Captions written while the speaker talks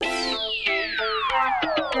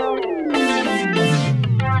Welcome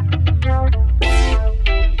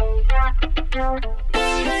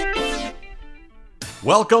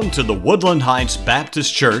to the Woodland Heights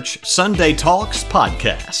Baptist Church Sunday Talks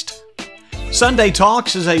podcast. Sunday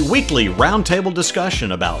Talks is a weekly roundtable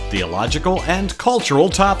discussion about theological and cultural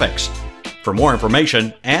topics. For more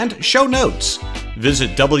information and show notes,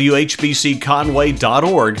 visit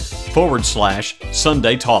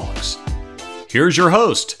whbcconway.org/Sunday Talks. Here's your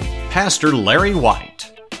host, Pastor Larry White.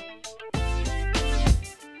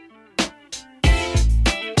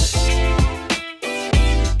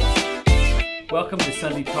 Welcome to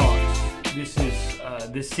Sunday Talks.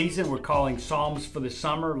 This season we're calling Psalms for the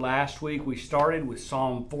Summer. Last week we started with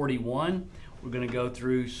Psalm 41. We're going to go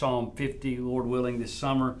through Psalm 50, Lord willing, this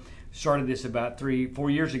summer. Started this about 3-4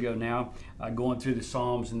 years ago now, going through the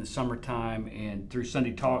Psalms in the summertime, and through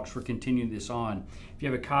Sunday Talks we're continuing this on. If you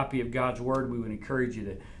have a copy of God's Word, we would encourage you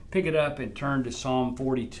to pick it up and turn to Psalm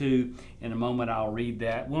 42. In a moment I'll read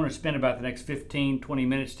that. We want to spend about the next 15-20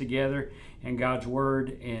 minutes together in God's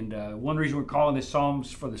Word, and one reason we're calling this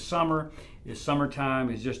Psalms for the Summer is summertime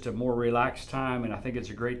is just a more relaxed time, and I think it's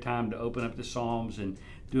a great time to open up the Psalms and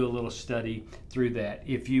do a little study through that.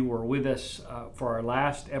 If you were with us for our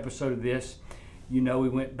last episode of this, you know we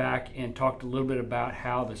went back and talked a little bit about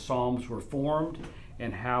how the Psalms were formed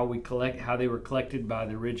and how they were collected by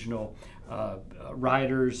the original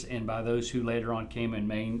writers and by those who later on came and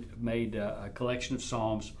made a collection of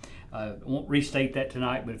Psalms. I won't restate that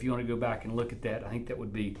tonight, but if you want to go back and look at that, I think that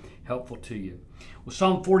would be helpful to you. Well,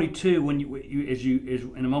 Psalm 42,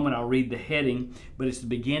 in a moment I'll read the heading, but it's the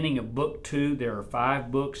beginning of Book 2. There are 5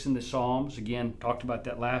 books in the Psalms. Again, talked about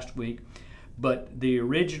that last week. But the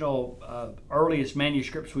original earliest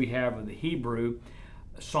manuscripts we have of the Hebrew,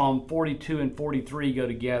 Psalm 42 and 43 go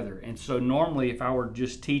together. And so normally if I were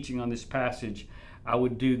just teaching on this passage, I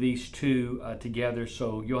would do these two together.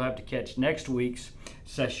 So you'll have to catch next week's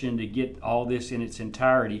session to get all this in its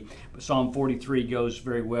entirety. But Psalm 43 goes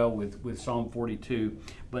very well with Psalm 42.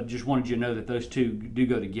 But just wanted you to know that those two do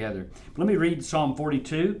go together. But let me read Psalm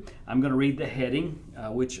 42. I'm going to read the heading,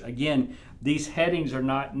 which again, these headings are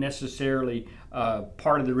not necessarily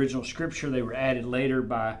part of the original scripture. They were added later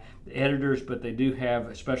by the editors, but they do have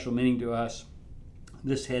a special meaning to us.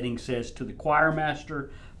 This heading says, "To the choir master,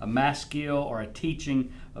 a maskil or a teaching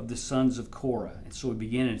of the sons of Korah." And so we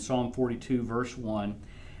begin in Psalm 42, verse 1.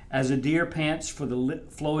 "As a deer pants for the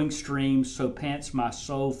flowing streams, so pants my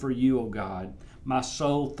soul for you, O God. My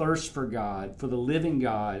soul thirsts for God, for the living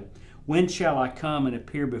God. When shall I come and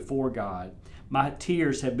appear before God? My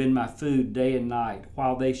tears have been my food day and night,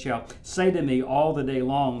 while they shall say to me all the day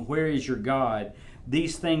long, where is your God?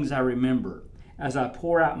 These things I remember. As I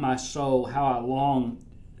pour out my soul, how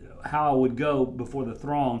I would go before the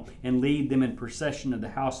throng and lead them in procession of the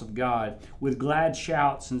house of God, with glad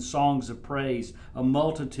shouts and songs of praise, a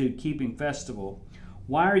multitude keeping festival.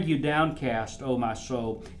 Why are you downcast, O my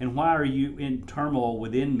soul, and why are you in turmoil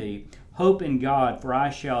within me? Hope in God, for I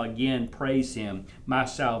shall again praise him, my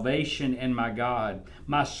salvation and my God.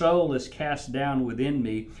 My soul is cast down within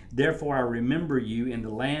me, therefore I remember you in the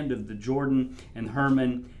land of the Jordan and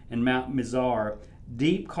Hermon and Mount Mizar.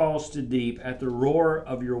 Deep calls to deep, at the roar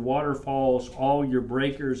of your waterfalls, all your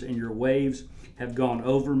breakers and your waves have gone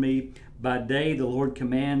over me. By day the Lord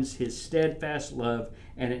commands his steadfast love,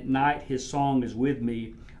 and at night his song is with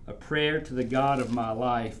me, a prayer to the God of my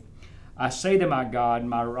life. I say to my God,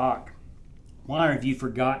 my rock, why have you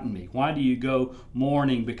forgotten me? Why do you go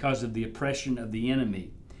mourning because of the oppression of the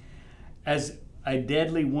enemy? As a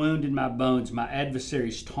deadly wound in my bones, my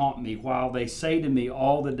adversaries taunt me, while they say to me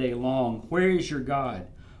all the day long, where is your God?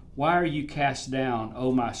 Why are you cast down,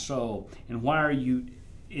 O my soul? And why are you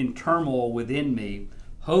in turmoil within me?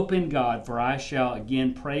 Hope in God, for I shall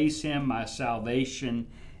again praise him, my salvation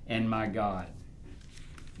and my God."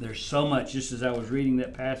 There's so much, just as I was reading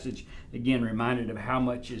that passage, again reminded of how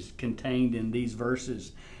much is contained in these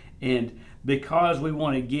verses. And because we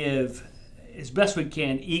want to give, as best we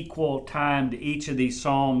can, equal time to each of these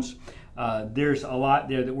Psalms, there's a lot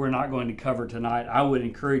there that we're not going to cover tonight. I would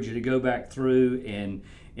encourage you to go back through and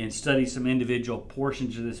study some individual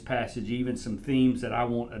portions of this passage, even some themes that I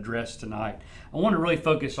won't address tonight. I want to really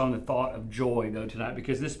focus on the thought of joy, though, tonight,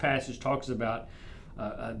 because this passage talks about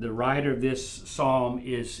the writer of this psalm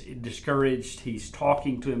is discouraged. He's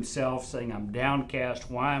talking to himself, saying, I'm downcast.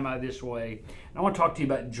 Why am I this way? And I want to talk to you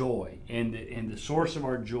about joy and the source of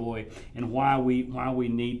our joy and why we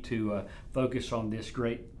need to focus on this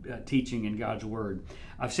great teaching in God's Word.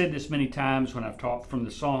 I've said this many times when I've taught from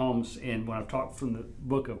the Psalms and when I've taught from the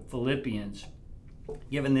book of Philippians,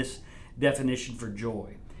 given this definition for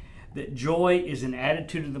joy. that joy is an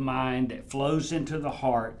attitude of the mind that flows into the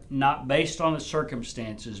heart, not based on the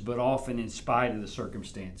circumstances, but often in spite of the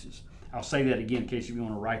circumstances. I'll say that again in case you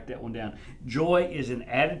want to write that one down. Joy is an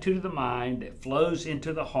attitude of the mind that flows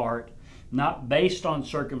into the heart, not based on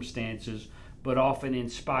circumstances, but often in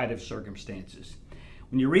spite of circumstances.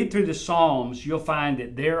 When you read through the Psalms, you'll find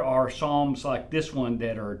that there are Psalms like this one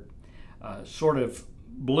that are sort of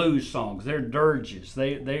blues songs. They're dirges.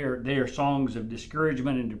 They are songs of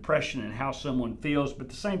discouragement and depression and how someone feels. But at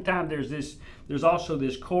the same time, there's also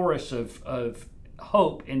this chorus of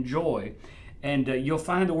hope and joy. And you'll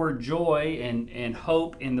find the word joy and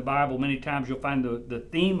hope in the Bible. Many times you'll find the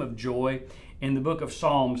theme of joy in the book of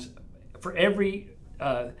Psalms. For every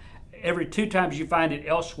 2 times you find it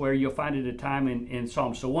elsewhere, you'll find it a time in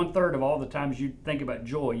Psalms. So 1/3 of all the times you think about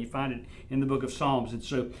joy, you find it in the book of Psalms. And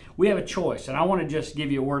so we have a choice. And I want to just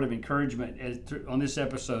give you a word of encouragement on this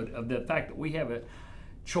episode of the fact that we have a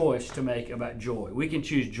choice to make about joy. We can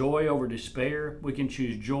choose joy over despair. We can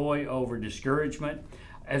choose joy over discouragement.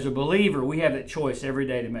 As a believer, we have that choice every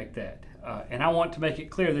day to make that. And I want to make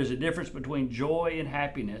it clear there's a difference between joy and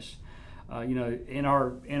happiness. In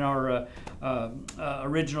our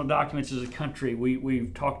original documents as a country,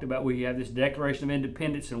 we've talked about, we have this Declaration of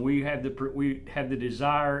Independence, and we have the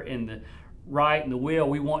desire and the right and the will.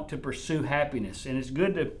 We want to pursue happiness, and it's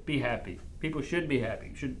good to be happy. People should be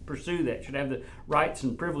happy, should pursue that, should have the rights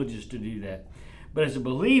and privileges to do that. But as a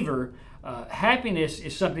believer, happiness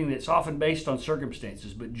is something that's often based on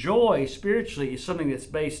circumstances, but joy spiritually is something that's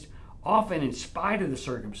based often in spite of the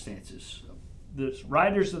circumstances. The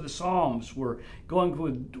writers of the Psalms were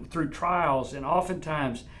going through trials, and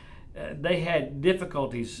oftentimes they had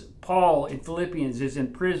difficulties. Paul in Philippians is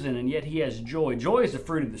in prison, and yet he has joy. Joy is the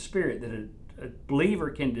fruit of the Spirit that a believer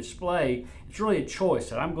can display. It's really a choice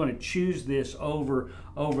that I'm going to choose this over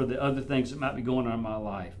the other things that might be going on in my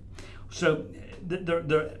life. So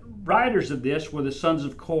the writers of this were the sons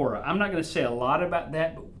of Korah. I'm not going to say a lot about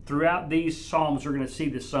that, but throughout these Psalms we're going to see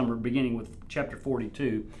this summer, beginning with chapter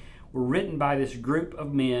 42, were written by this group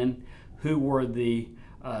of men who were the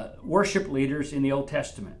worship leaders in the Old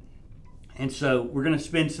Testament. And so we're going to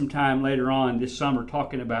spend some time later on this summer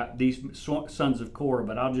talking about these sons of Korah,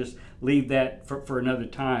 but I'll just leave that for another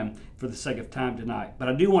time for the sake of time tonight. But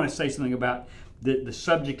I do want to say something about the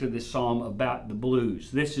subject of this psalm, about the blues.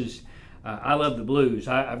 This is, I love the blues.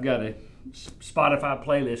 I've got a Spotify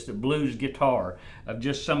playlist of blues guitar, of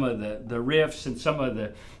just some of the riffs and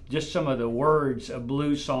some of the words of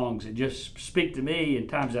blues songs that just speak to me in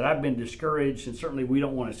times that I've been discouraged, and certainly we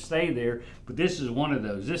don't want to stay there, but this is one of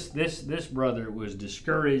those. This brother was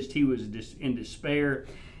discouraged. He was in despair.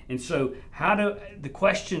 And so the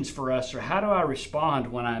questions for us are, how do I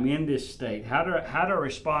respond when I'm in this state? How do I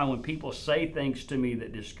respond when people say things to me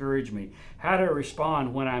that discourage me? How do I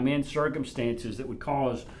respond when I'm in circumstances that would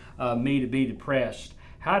cause me to be depressed?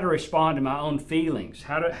 How to respond to my own feelings?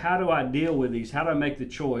 How do I deal with these? How do I make the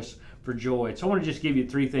choice for joy? So I want to just give you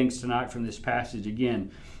 3 things tonight from this passage.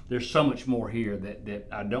 Again, there's so much more here that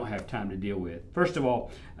I don't have time to deal with. First of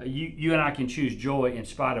all, you and I can choose joy in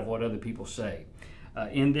spite of what other people say.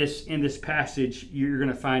 In this passage, you're going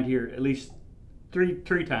to find here at least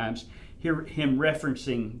three times him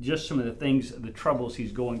referencing just some of the things, the troubles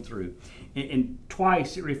he's going through. And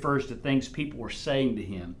twice it refers to things people were saying to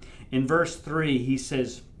him. In verse 3, he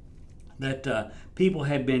says that people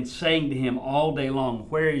had been saying to him all day long,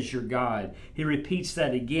 "Where is your God?" He repeats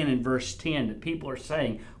that again in verse 10, that people are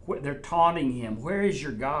saying, they're taunting him, "Where is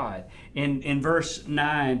your God?" In verse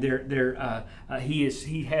 9,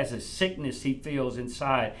 he has a sickness he feels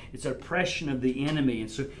inside. It's oppression of the enemy.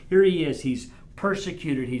 And so here he is, he's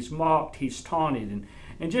persecuted, he's mocked, he's taunted.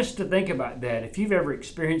 And just to think about that, if you've ever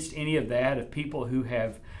experienced any of that, of people who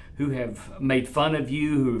have made fun of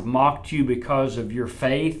you, who have mocked you because of your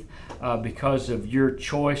faith, because of your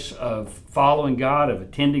choice of following God, of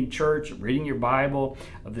attending church, of reading your Bible,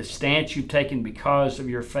 of the stance you've taken because of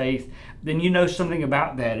your faith, then you know something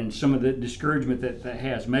about that and some of the discouragement that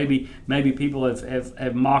has. Maybe people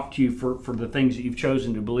have mocked you for the things that you've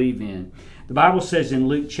chosen to believe in. The Bible says in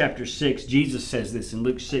Luke chapter 6, Jesus says this in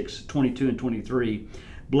Luke 6, 22 and 23,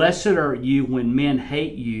 "Blessed are you when men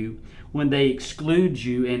hate you, when they exclude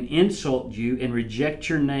you and insult you and reject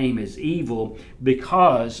your name as evil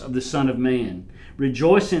because of the Son of Man.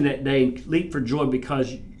 Rejoice in that day and leap for joy,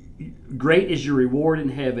 because great is your reward in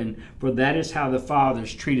heaven, for that is how the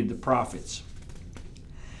fathers treated the prophets."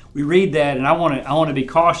 We read that, and I want to be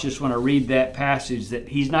cautious when I read that passage, that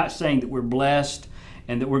he's not saying that we're blessed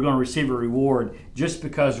and that we're going to receive a reward just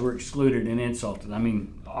because we're excluded and insulted. I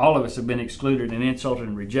mean, all of us have been excluded and insulted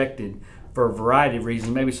and rejected for a variety of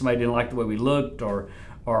reasons. Maybe somebody didn't like the way we looked, or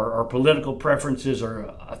our political preferences, or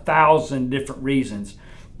 1,000 different reasons.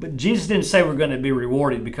 But Jesus didn't say we're going to be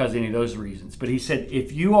rewarded because of any of those reasons. But he said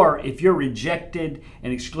if you're rejected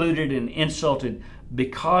and excluded and insulted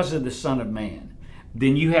because of the Son of Man,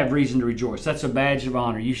 then you have reason to rejoice. That's a badge of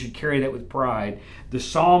honor. You should carry that with pride. The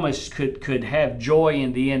psalmist could have joy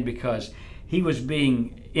in the end because he was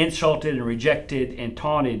being insulted and rejected and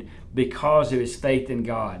taunted because of his faith in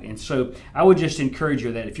God. And so I would just encourage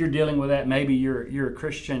you that if you're dealing with that, maybe you're a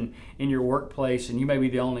Christian in your workplace and you may be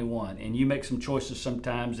the only one, and you make some choices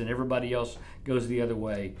sometimes and everybody else goes the other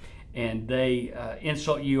way, and they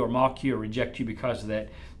insult you or mock you or reject you because of that.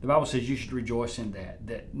 The Bible says you should rejoice in that.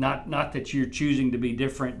 That not that you're choosing to be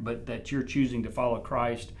different, but that you're choosing to follow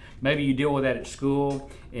Christ. Maybe you deal with that at school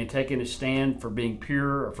and taking a stand for being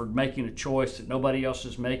pure or for making a choice that nobody else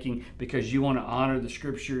is making because you want to honor the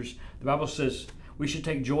Scriptures. The Bible says we should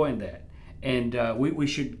take joy in that. And we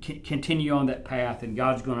should continue on that path, and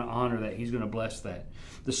God's going to honor that. He's going to bless that.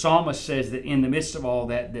 The psalmist says that in the midst of all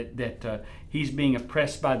that he's being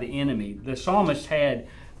oppressed by the enemy. The psalmist had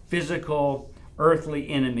physical, earthly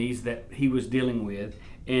enemies that he was dealing with,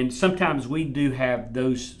 and sometimes we do have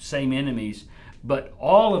those same enemies, but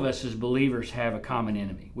all of us as believers have a common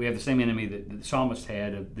enemy. We have the same enemy that the psalmist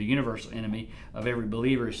had. The universal enemy of every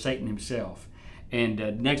believer is Satan himself.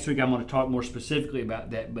 And next week I'm going to talk more specifically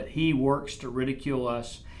about that, but he works to ridicule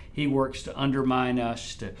us. He works to undermine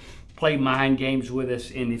us, to play mind games with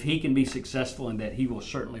us, and if he can be successful in that, he will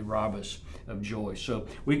certainly rob us of joy. So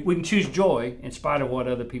we can choose joy in spite of what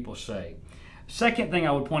other people say. Second thing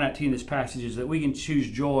I would point out to you in this passage is that we can choose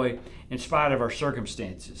joy in spite of our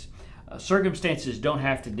circumstances. Circumstances don't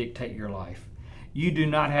have to dictate your life. You do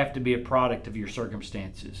not have to be a product of your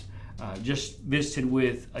circumstances. Just visited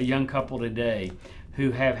with a young couple today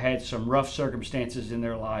who have had some rough circumstances in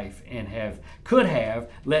their life and could have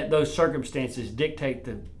let those circumstances dictate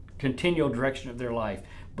the continual direction of their life.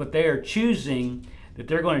 But they are choosing that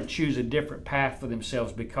they're going to choose a different path for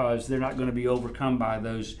themselves because they're not going to be overcome by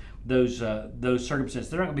those circumstances.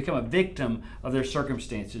 They're not going to become a victim of their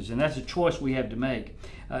circumstances, and that's a choice we have to make.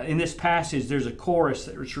 In this passage, there's a chorus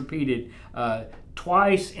that was repeated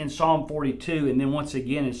twice in Psalm 42 and then once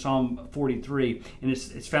again in Psalm 43, and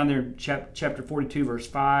it's found there in chapter 42 verse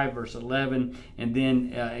 5, verse 11, and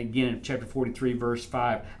then again in chapter 43 verse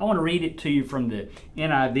 5. I want to read it to you from the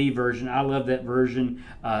NIV version. I love that version.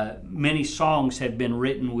 Many songs have been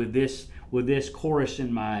written with this chorus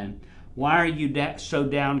in mind. Why are you so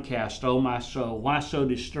downcast, O my soul? Why so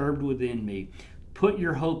disturbed within me? Put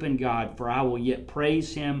your hope in God, for I will yet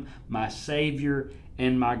praise him, my Savior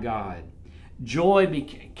and my God. Joy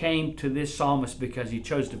came to this psalmist because he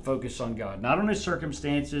chose to focus on God. Not on his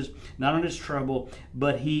circumstances, not on his trouble,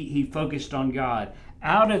 but he focused on God.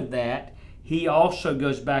 Out of that, he also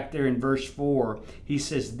goes back there in verse 4. He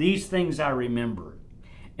says, these things I remember.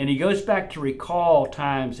 And he goes back to recall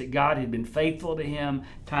times that God had been faithful to him,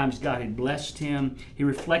 times God had blessed him. He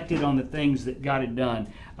reflected on the things that God had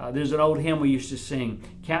done. There's an old hymn we used to sing,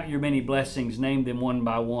 count your many blessings, name them one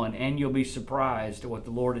by one, and you'll be surprised at what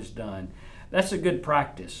the Lord has done. That's a good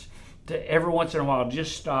practice. To every once in a while,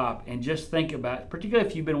 just stop and just think about, particularly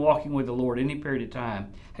if you've been walking with the Lord any period of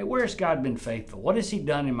time. Hey, where has God been faithful? What has he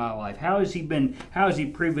done in my life? How has he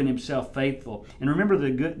proven himself faithful? And remember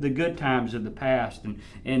the good times of the past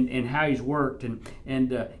and how he's worked.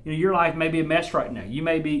 And your life may be a mess right now. You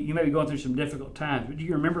may be going through some difficult times, but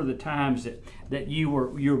you remember the times that you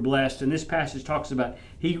were blessed. And this passage talks about,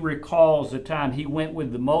 he recalls the time he went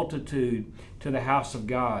with the multitude to the house of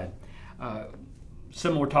God.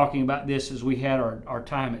 Some were talking about this as we had our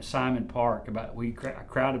time at Simon Park. A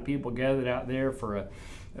crowd of people gathered out there for a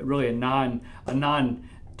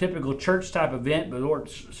non-typical church type event, but Lord,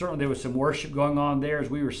 certainly there was some worship going on there as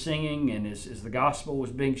we were singing and as the gospel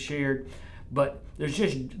was being shared. But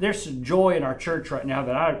there's some joy in our church right now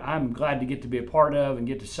that I'm glad to get to be a part of and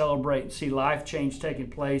get to celebrate and see life change taking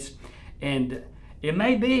place. And it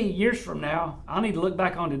may be years from now, I'll need to look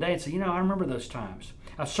back on today and say, I remember those times.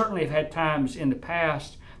 I certainly have had times in the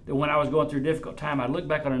past that when I was going through a difficult time, I'd look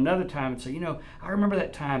back on another time and say, I remember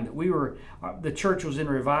that time that the church was in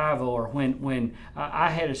revival, or when I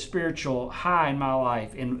had a spiritual high in my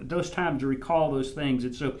life, and those times to recall those things.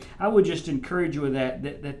 And so I would just encourage you with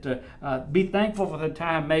that be thankful for the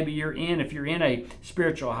time maybe you're in, if you're in a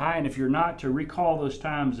spiritual high, and if you're not, to recall those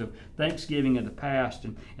times of thanksgiving of the past.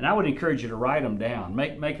 And I would encourage you to write them down.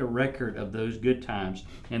 Make a record of those good times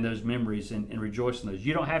and those memories and rejoice in those.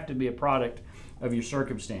 You don't have to be a product of your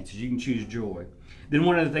circumstances. You can choose joy. Then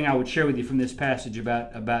one other thing I would share with you from this passage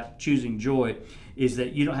about choosing joy is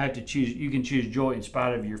that you don't have to choose. You can choose joy in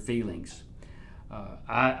spite of your feelings.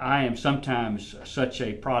 I am sometimes such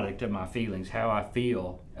a product of my feelings, how I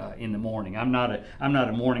feel in the morning. I'm not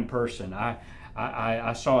a morning person.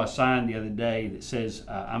 I saw a sign the other day that says,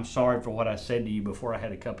 "I'm sorry for what I said to you before I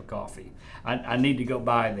had a cup of coffee." I need to go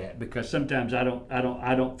buy that, because sometimes I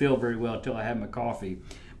don't feel very well until I have my coffee.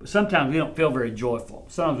 But sometimes we don't feel very joyful.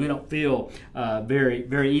 Sometimes we don't feel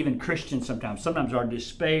very even Christian. Sometimes our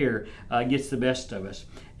despair gets the best of us.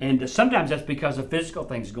 And sometimes that's because of physical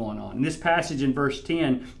things going on. In this passage in verse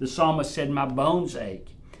 10, the psalmist said, "My bones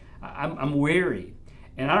ache. I'm weary."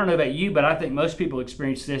 And I don't know about you, but I think most people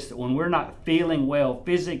experience this, that when we're not feeling well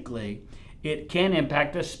physically, it can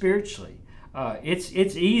impact us spiritually. It's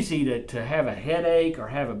easy to have a headache or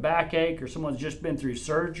have a backache, or someone's just been through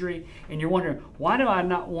surgery, and you're wondering, why do I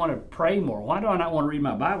not want to pray more? Why do I not want to read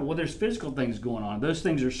my Bible? Well, there's physical things going on. Those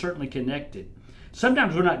things are certainly connected.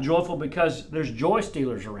 Sometimes we're not joyful because there's joy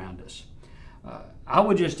stealers around us. I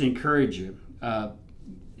would just encourage you,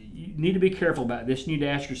 you need to be careful about this. You need to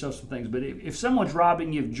ask yourself some things. But if someone's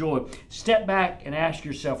robbing you of joy, step back and ask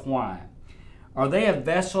yourself why. Are they a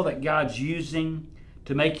vessel that God's using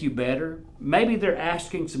to make you better? Maybe they're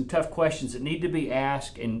asking some tough questions that need to be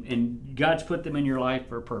asked, and God's put them in your life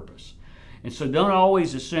for a purpose. And so don't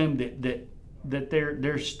always assume that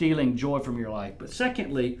they're stealing joy from your life. But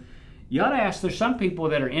secondly, you ought to ask, there's some people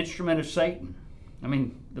that are instruments of Satan. I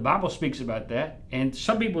mean, the Bible speaks about that. And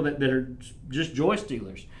some people that are just joy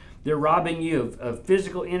stealers. They're robbing you of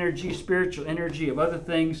physical energy, spiritual energy, of other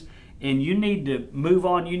things. And you need to move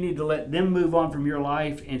on. You need to let them move on from your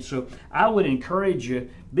life. And so I would encourage you,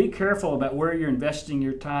 be careful about where you're investing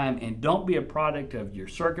your time, and don't be a product of your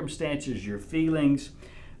circumstances, your feelings.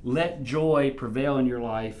 Let joy prevail in your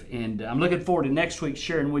life. And I'm looking forward to next week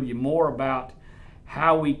sharing with you more about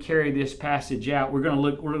how we carry this passage out. We're going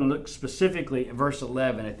to look specifically at verse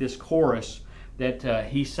 11, at this chorus that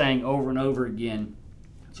he sang over and over again.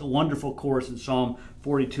 It's a wonderful chorus in Psalm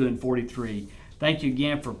 42 and 43. Thank you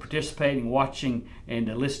again for participating, watching, and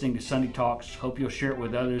listening to Sunday Talks. Hope you'll share it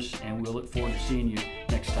with others, and we'll look forward to seeing you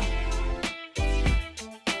next time.